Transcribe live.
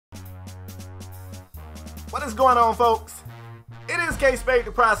What is going on, folks? It is K.Spade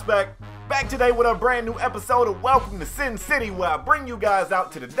the Prospect, back today with a brand new episode of Welcome to Sin City, where I bring you guys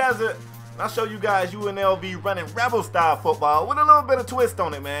out to the desert and I'll show you guys UNLV Running Rebels style football with a little bit of twist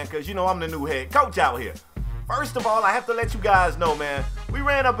on it, man, because you know I'm the new head coach out here. First of all, I have to let you guys know, man, we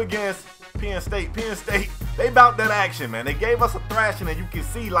ran up against Penn State. Penn State, they bout that action, man. They gave us a thrashing, and you can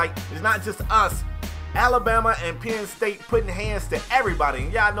see, like, it's not just us. Alabama and Penn State putting hands to everybody.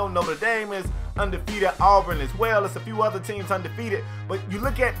 And y'all know Notre Dame is undefeated, Auburn as well. There's a few other teams undefeated. But you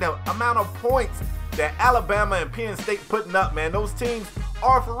look at the amount of points that Alabama and Penn State putting up, man. Those teams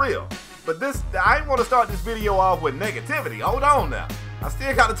are for real. But this, I didn't want to start this video off with negativity. Hold on now. I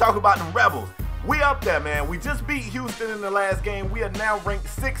still got to talk about them Rebels. We up there, man. We just beat Houston in the last game. We are now ranked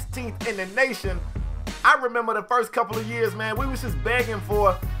 16th in the nation. I remember the first couple of years, man, we was just begging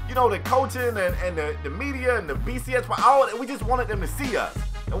for, you know, the coaching and the media and the BCS, for all that. We just wanted them to see us.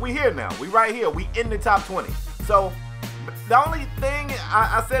 And we here now. We right here. We in the top 20. So the only thing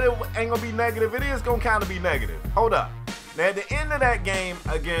I said it ain't gonna be negative. It is gonna kind of be negative. Hold up. Now at the end of that game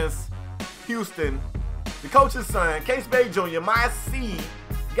against Houston, the coach's son, K.Spade Jr., my seed,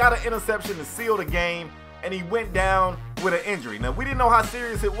 got an interception to seal the game, and he went down with an injury. Now we didn't know how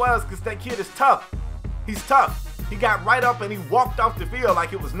serious it was because that kid is tough. He's tough. He got right up and he walked off the field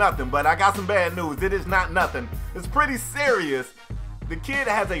like it was nothing, but I got some bad news. It is not nothing. It's pretty serious. The kid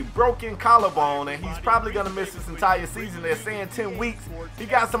has a broken collarbone, and he's probably going to miss this entire season. They're saying 10 weeks. He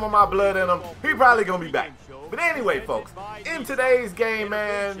got some of my blood in him. He probably going to be back. But anyway, folks, in today's game,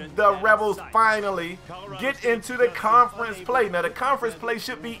 man, the Rebels finally get into the conference play. Now, the conference play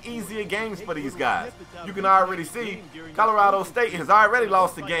should be easier games for these guys. You can already see Colorado State has already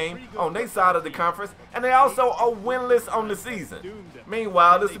lost the game on their side of the conference, and they also are winless on the season.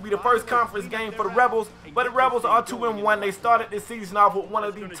 Meanwhile, this will be the first conference game for the Rebels, but the Rebels are 2-1. They started this season off with one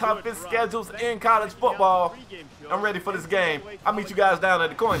of the toughest schedules in college football. I'm ready for this game. I'll meet you guys down at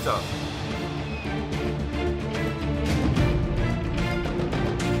the coin toss.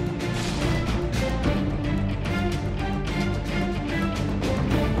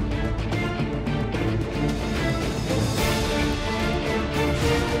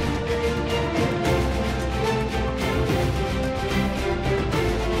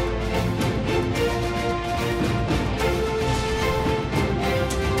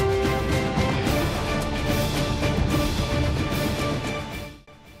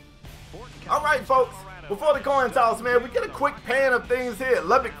 Alright, folks, before the coin toss, man, we get a quick pan of things here at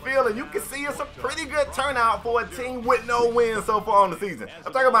Lubbock Field, and you can see it's a pretty good turnout for a team with no wins so far on the season.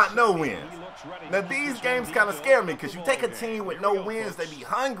 I'm talking about no wins. Now, these games kind of scare me because you take a team with no wins, they be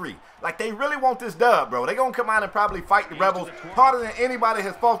hungry. Like, they really want this dub, bro. They going to come out and probably fight the Rebels harder than anybody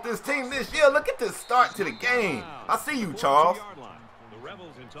has fought this team this year. Look at this start to the game. I see you, Charles.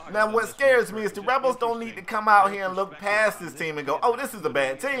 Now, what scares me is the Rebels don't need to come out here and look past this team and go, oh, this is a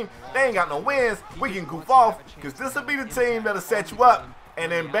bad team. They ain't got no wins. We can goof off, because this will be the team that'll set you up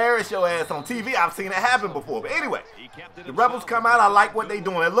and embarrass your ass on TV. I've seen it happen before. But anyway, the Rebels come out. I like what they're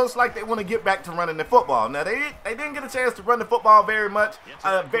doing. It looks like they want to get back to running the football. Now, they didn't get a chance to run the football very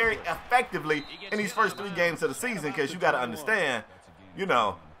effectively in these first 3 games of the season, because you got to understand, you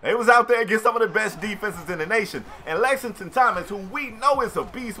know, they was out there against some of the best defenses in the nation. And Lexington Thomas, who we know is a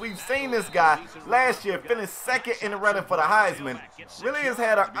beast, we've seen this guy last year finish 2nd in the running for the Heisman, really has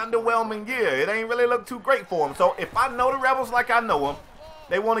had an underwhelming year. It ain't really looked too great for him. So if I know the Rebels like I know them,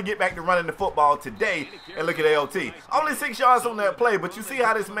 they want to get back to running the football today. And look at LT. Only 6 yards on that play, but you see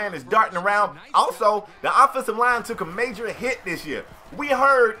how this man is darting around. Also, the offensive line took a major hit this year. We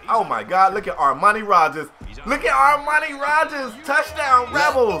heard, oh my God, look at Armani Rogers. Look at Armani Rogers, touchdown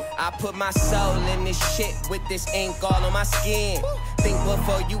Rebels. I put my soul in this shit with this ink all on my skin. Think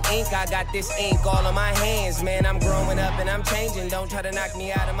before you ink, I got this ink all on my hands. Man, I'm growing up and I'm changing. Don't try to knock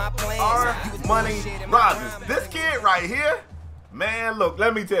me out of my plans. Armani Rogers, this kid right here, man, look,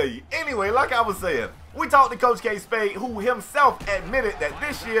 let me tell you. Anyway, like I was saying, we talked to Coach K.Spade, who himself admitted that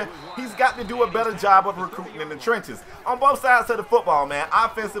this year he's got to do a better job of recruiting in the trenches on both sides of the football, man,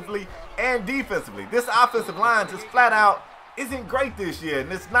 offensively and defensively. This offensive line just flat out isn't great this year,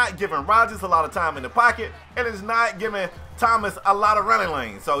 and it's not giving Rodgers a lot of time in the pocket, and it's not giving Thomas a lot of running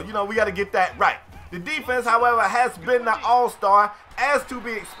lanes. So, you know, we got to get that right. The defense, however, has been the all-star, as to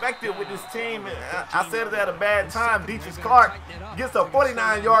be expected with this team. I said it at a bad time. Deatrice Clark gets a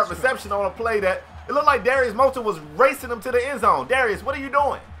 49-yard reception on a play that it looked like Darius Moulton was racing him to the end zone. Darius, what are you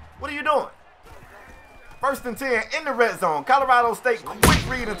doing? What are you doing? 1st and 10 in the red zone. Colorado State quick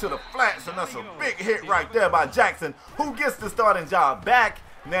read into the flats, and that's a big hit right there by Jackson, who gets the starting job back.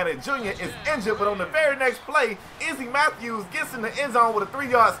 Now that Jr. is injured, but on the very next play, Izzy Matthews gets in the end zone with a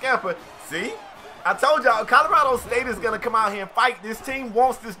 3-yard scamper. See? I told y'all, Colorado State is going to come out here and fight. This team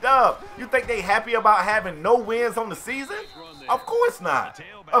wants this dub. You think they happy about having no wins on the season? Of course not.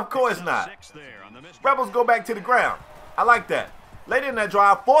 Of course not. Rebels go back to the ground. I like that. Later in that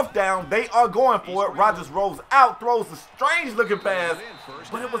drive, 4th down, they are going for it. Rogers rolls out, throws a strange-looking pass,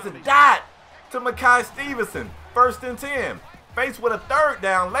 but it was a dot to Kspadetheprospect. 1st and 10. Faced with a 3rd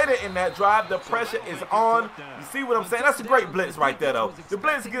down later in that drive, the pressure is on. You see what I'm saying? That's a great blitz right there, though. The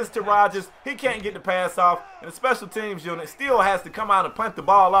blitz gets to Rogers. He can't get the pass off, and the special teams unit still has to come out and punt the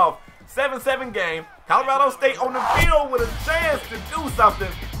ball off. 7-7 game. Colorado State on the field with a chance to do something,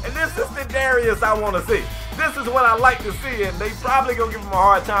 and this is the Darius I want to see. This is what I like to see, and they probably going to give him a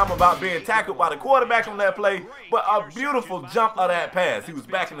hard time about being tackled by the quarterback on that play, but a beautiful jump of that pass. He was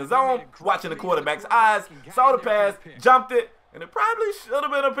back in the zone, watching the quarterback's eyes, saw the pass, jumped it, and it probably should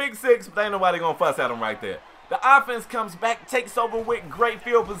have been a pick 6, but ain't nobody going to fuss at him right there. The offense comes back, takes over with great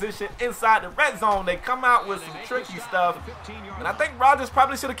field position inside the red zone. They come out with some tricky stuff, and I think Rogers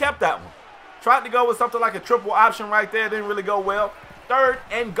probably should have kept that one. Tried to go with something like a triple option right there. Didn't really go well. 3rd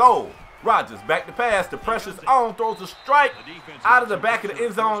and goal. Rogers back to pass. The pressure's on. Throws a strike out of the back of the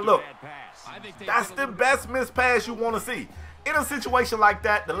end zone. Look, that's the best missed pass you want to see. In a situation like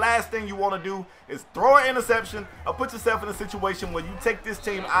that, the last thing you want to do is throw an interception or put yourself in a situation where you take this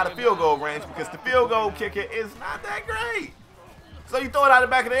team out of field goal range because the field goal kicker is not that great. So you throw it out the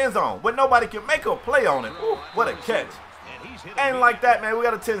back of the end zone where nobody can make a play on it. Ooh, what a catch. And like that, man, we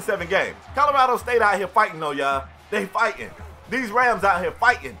got a 10-7 game. Colorado State out here fighting, though, y'all. They fighting. These Rams out here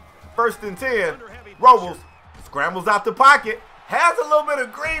fighting. 1st and 10. Robles scrambles out the pocket. Has a little bit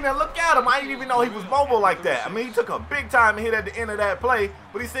of green, and look at him. I didn't even know he was mobile like that. I mean, he took a big time hit at the end of that play,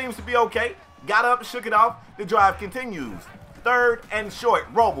 but he seems to be okay. Got up, shook it off. The drive continues. 3rd and short.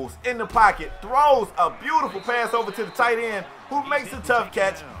 Robles in the pocket. Throws a beautiful pass over to the tight end, who makes a tough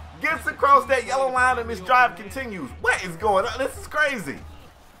catch. Gets across that yellow line, and this drive continues. What is going on? This is crazy.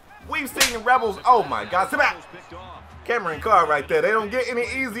 We've seen the Rebels. Oh, my God. Sit back. Cameron Carr right there. They don't get any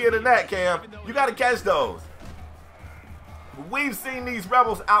easier than that, Cam. You got to catch those. We've seen these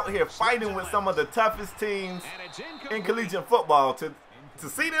Rebels out here fighting with some of the toughest teams in collegiate football. To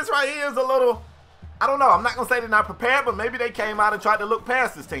see this right here is a little, I don't know. I'm not going to say they're not prepared, but maybe they came out and tried to look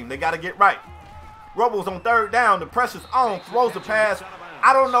past this team. They got to get right. Robles on 3rd down. The pressure's on. Throws the pass.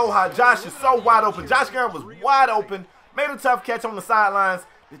 I don't know how Josh is so wide open. Josh Garrett was wide open. Made a tough catch on the sidelines.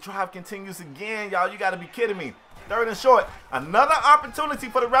 The drive continues again, y'all. You got to be kidding me. 3rd and short. Another opportunity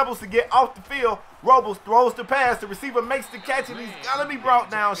for the Rebels to get off the field. Robles throws the pass. The receiver makes the catch, and he's going to be brought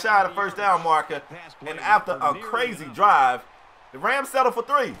down shy of the 1st down marker. And after a crazy drive, the Rams settle for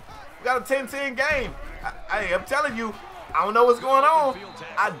 3. We got a 10-10 game. I'm telling you, I don't know what's going on.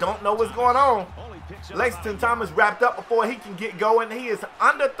 I don't know what's going on. Lexington Thomas wrapped up before he can get going. He is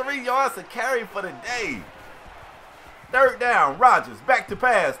under 3 yards to carry for the day. 3rd down, Rogers back to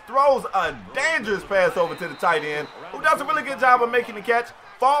pass, throws a dangerous pass over to the tight end, who does a really good job of making the catch,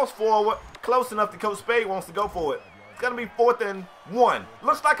 falls forward, close enough to K.Spade wants to go for it. It's going to be 4th and 1.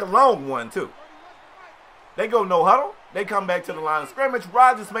 Looks like a long one, too. They go no huddle. They come back to the line of scrimmage.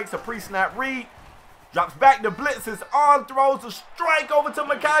 Rogers makes a pre-snap read, drops back, the blitz is on, throws a strike over to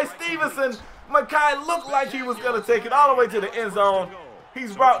Kspadetheprospect. Makai looked like he was going to take it all the way to the end zone.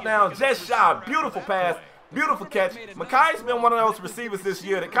 He's brought down just shy. Beautiful pass. Beautiful catch. Makai's been one of those receivers this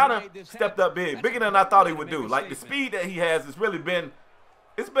year that kind of stepped up big. Bigger than I thought he would do. Like, the speed that he has has really been,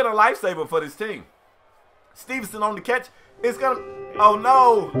 it's been a lifesaver for this team. Stevenson on the catch. It's going to, oh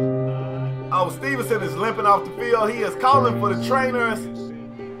no. Oh, Stevenson is limping off the field. He is calling for the trainers.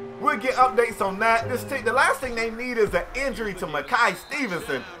 We'll get updates on that. This team, the last thing they need is an injury to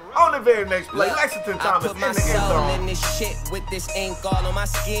Kspadetheprospect. On the very next play, Lexington Thomas in the end zone. In this shit with this ink all on my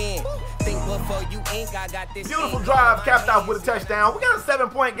skin. Think before you ink, I got this. Beautiful drive capped off with a touchdown. We got a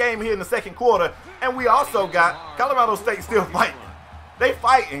 7-point game here in the 2nd quarter, and we also got Colorado State still fighting. They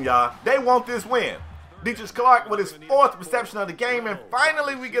fighting, y'all. They want this win. Deitrick Clark with his 4th reception of the game, and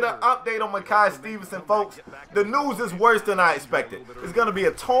finally we get an update on Kspadetheprospect, folks. The news is worse than I expected. It's going to be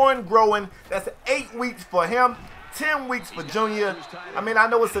a torn groin. That's 8 weeks for him. 10 weeks for Junior. I mean, I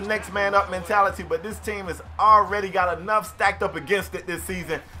know it's a next man up mentality, but this team has already got enough stacked up against it this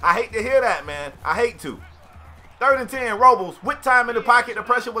season. I hate to hear that, man. I hate to. 3rd and 10, Robles with time in the pocket. The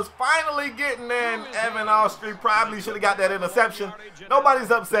pressure was finally getting there, and Evan Allstreet probably should have got that interception. Nobody's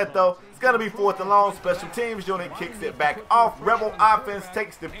upset, though. It's going to be 4th and long. Special teams unit kicks it back off. Rebel offense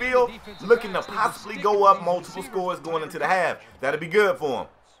takes the field, looking to possibly go up multiple scores going into the half. That'll be good for them.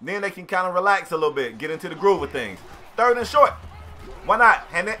 Then they can kind of relax a little bit, get into the groove of things. 3rd and short. Why not?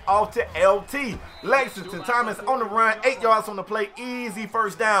 Hand it off to LT. Lexington Thomas on the run, 8 yards on the play, easy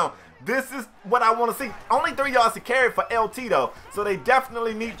 1st down. This is what I want to see. Only 3 yards to carry for LT though, so they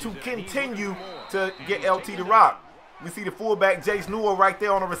definitely need to continue to get LT to rock. We see the fullback Jace Newell right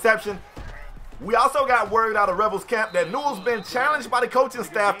there on the reception. We also got word out of Rebels camp that Newell's been challenged by the coaching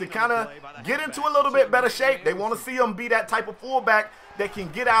staff to kind of get into a little bit better shape. They want to see him be that type of fullback that can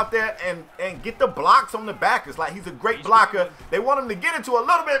get out there and get the blocks on the back. It's like he's a great blocker. They want him to get into a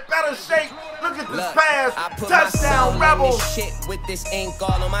little bit better shape. Look at this pass. Touchdown, Rebels. Shit with this ink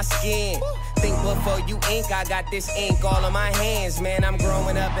all on my skin. Think before you ink, I got this ink all on my hands. Man, I'm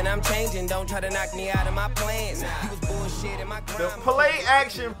growing up and I'm changing. Don't try to knock me out of my plans. You was bullshit in my The play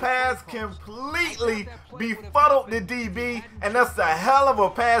action pass completely befuddled the DB, and that's a hell of a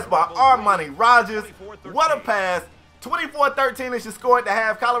pass by Armani Rogers. What a pass. 24-13 is your score at the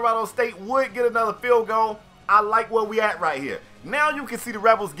half. Colorado State would get another field goal. I like where we at right here. Now you can see the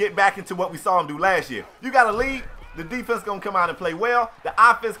Rebels get back into what we saw them do last year. You got a lead. The defense going to come out and play well. The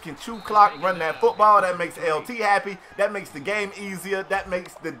offense can chew clock, run that football. That makes LT happy. That makes the game easier. That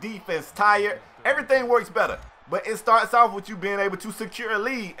makes the defense tired. Everything works better. But it starts off with you being able to secure a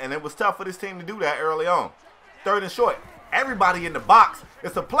lead, and it was tough for this team to do that early on. 3rd and short. Everybody in the box.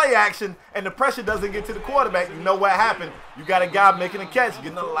 It's a play action, and the pressure doesn't get to the quarterback. You know what happened. You got a guy making a catch,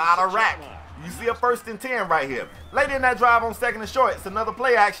 getting a lot of rack. You see a 1st and 10 right here. Later in that drive on 2nd and short, it's another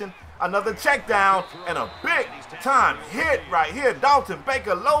play action, another check down, and a big time hit right here. Dalton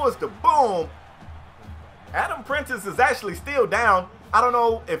Baker lowers the boom. Adam Prentice is actually still down. I don't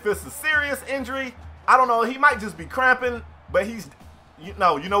know if it's a serious injury. I don't know. He might just be cramping, but he's, you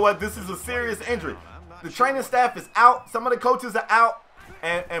know what? This is a serious injury. The training staff is out. Some of the coaches are out.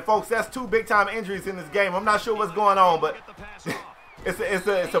 And folks, that's 2 big-time injuries in this game. I'm not sure what's going on, but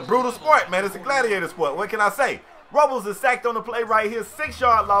it's a brutal sport, man. It's a gladiator sport. What can I say? Rebels is sacked on the play right here.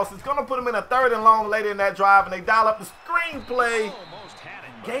 6-yard loss. It's going to put them in a 3rd and long later in that drive, and they dial up the screenplay.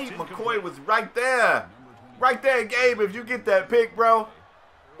 Gabe McCoy was right there. Right there, Gabe, if you get that pick, bro.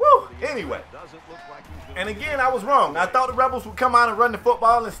 Woo! Anyway. And again, I was wrong. I thought the Rebels would come out and run the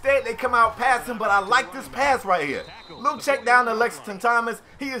football. Instead, they come out passing, but I like this pass right here. Little check down to Lexington Thomas.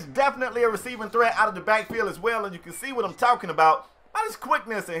 He is definitely a receiving threat out of the backfield as well, and you can see what I'm talking about by his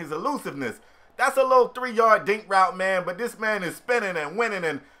quickness and his elusiveness. That's a little 3-yard dink route, man, but this man is spinning and winning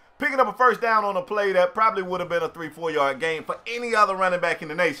and picking up a 1st down on a play that probably would have been a 3-4-yard gain for any other running back in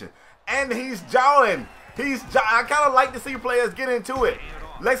the nation. And he's jawing. I kind of like to see players get into it.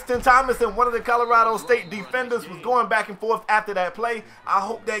 Lexington Thomas and one of the Colorado State defenders was going back and forth after that play. I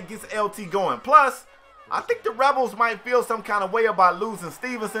hope that gets LT going. Plus, I think the Rebels might feel some kind of way about losing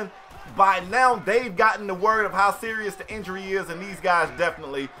Stevenson. By now, they've gotten the word of how serious the injury is, and these guys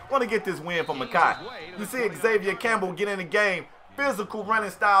definitely want to get this win for Mackay. You see Xavier Campbell get in the game. Physical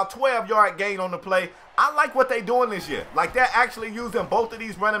running style, 12-yard gain on the play. I like what they're doing this year. Like, they're actually using both of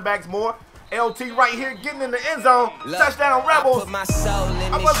these running backs more. LT right here getting in the end zone. Touchdown, Rebels.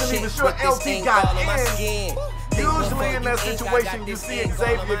 I wasn't even sure LT got in. Usually in that situation, you see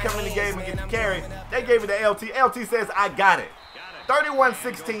Xavier come in the game and get the carry. They gave it to LT. LT says, I got it.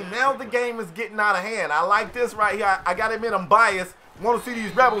 31-16. Now the game is getting out of hand. I like this right here. I got to admit, I'm biased. Want to see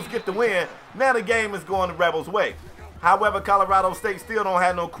these Rebels get the win. Now the game is going the Rebels' way. However, Colorado State still don't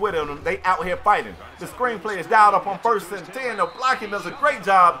have no quit on them. They out here fighting. The screenplay is dialed up on 1st and 10. The blocking does a great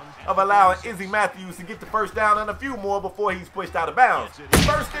job of allowing Izzy Matthews to get the 1st down and a few more before he's pushed out of bounds.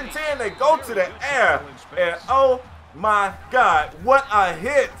 1st and 10, they go to the air. And oh my God, what a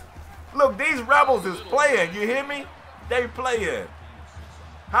hit. Look, these Rebels is playing. You hear me? They playing.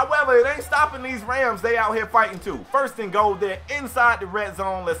 However, it ain't stopping these Rams. They out here fighting too. 1st and goal, they're inside the red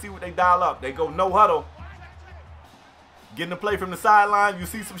zone. Let's see what they dial up. They go no huddle. Getting the play from the sideline. You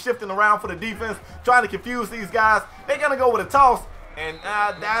see some shifting around for the defense, trying to confuse these guys. They're going to go with a toss, and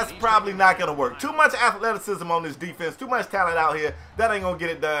that's probably not going to work. Too much athleticism on this defense, too much talent out here. That ain't going to get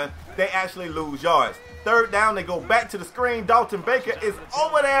it done. They actually lose yards. 3rd down, they go back to the screen. Dalton Baker is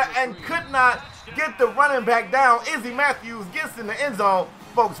over there and could not get the running back down. Izzy Matthews gets in the end zone.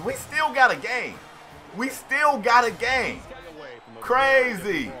 Folks, we still got a game. We still got a game.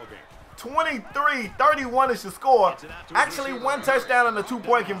 Crazy. 23-31 is your score. Actually, 1 touchdown and a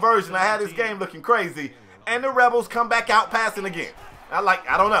 2-point conversion. I had this game looking crazy. And the Rebels come back out passing again. I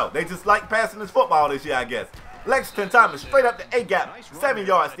don't know. They just like passing this football this year, I guess. Lexington Thomas straight up the A-gap. 7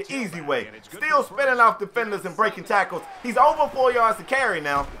 yards the easy way. Still spinning off defenders and breaking tackles. He's over 4 yards to carry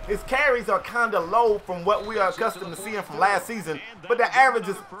now. His carries are kind of low from what we are accustomed to seeing from last season. But the average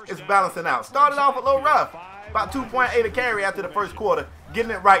is balancing out. Started off a little rough. About 2.8 a carry after the 1st quarter.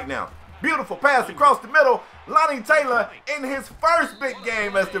 Getting it right now. Beautiful pass across the middle. Lonnie Taylor in his first big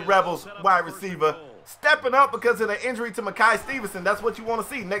game as the Rebels wide receiver. stepping up because of the injury to Makai Stevenson. That's what you want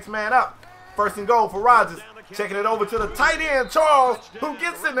to see. Next man up. First and goal for Rogers. Checking it over to the tight end, Charles, who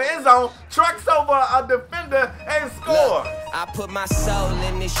gets in the end zone, trucks over a defender, and score. I put my soul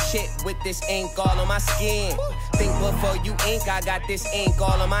in this shit with this ink all on my skin. Think before you ink, I got this ink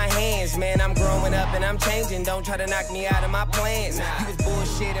all on my hands. Man, I'm growing up and I'm changing. Don't try to knock me out of my plans. You was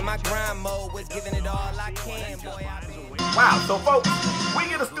bullshit in my grind mode, was giving it all I can. Boy, Wow, so folks, we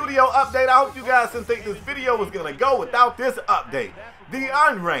get a studio update. I hope you guys didn't think this video was going to go without this update. The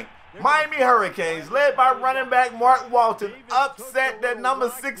unranked Miami Hurricanes, led by running back Mark Walton, upset that number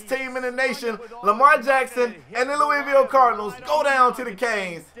 6 team in the nation, Lamar Jackson, and the Louisville Cardinals go down to the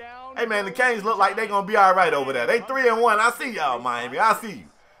Canes. Hey man, the Canes look like they're going to be all right over there. They 3-1. I see y'all, Miami. I see you.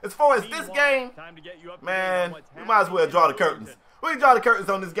 As far as this game, man, we might as well draw the curtains. We can draw the curtains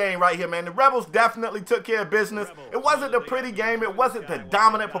on this game right here, man. The Rebels definitely took care of business. It wasn't a pretty game. It wasn't the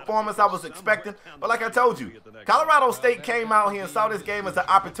dominant performance I was expecting. But like I told you, Colorado State came out here and saw this game as an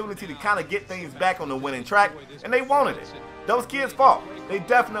opportunity to kind of get things back on the winning track, and they wanted it. Those kids fought. They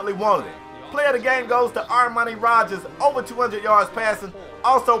definitely wanted it. Player of the game goes to Armani Rogers, over 200 yards passing,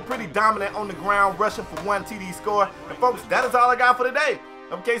 also pretty dominant on the ground, rushing for 1 TD score. And folks, that is all I got for today.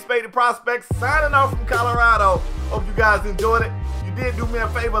 I'm K.Spade the Prospect, signing off from Colorado. Hope you guys enjoyed it. You did do me a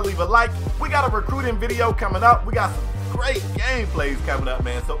favor, leave a like. We got a recruiting video coming up. We got some great gameplays coming up,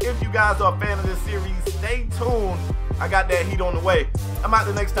 man. So if you guys are a fan of this series, stay tuned. I got that heat on the way. I'm out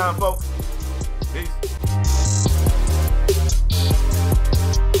the next time, folks. Peace.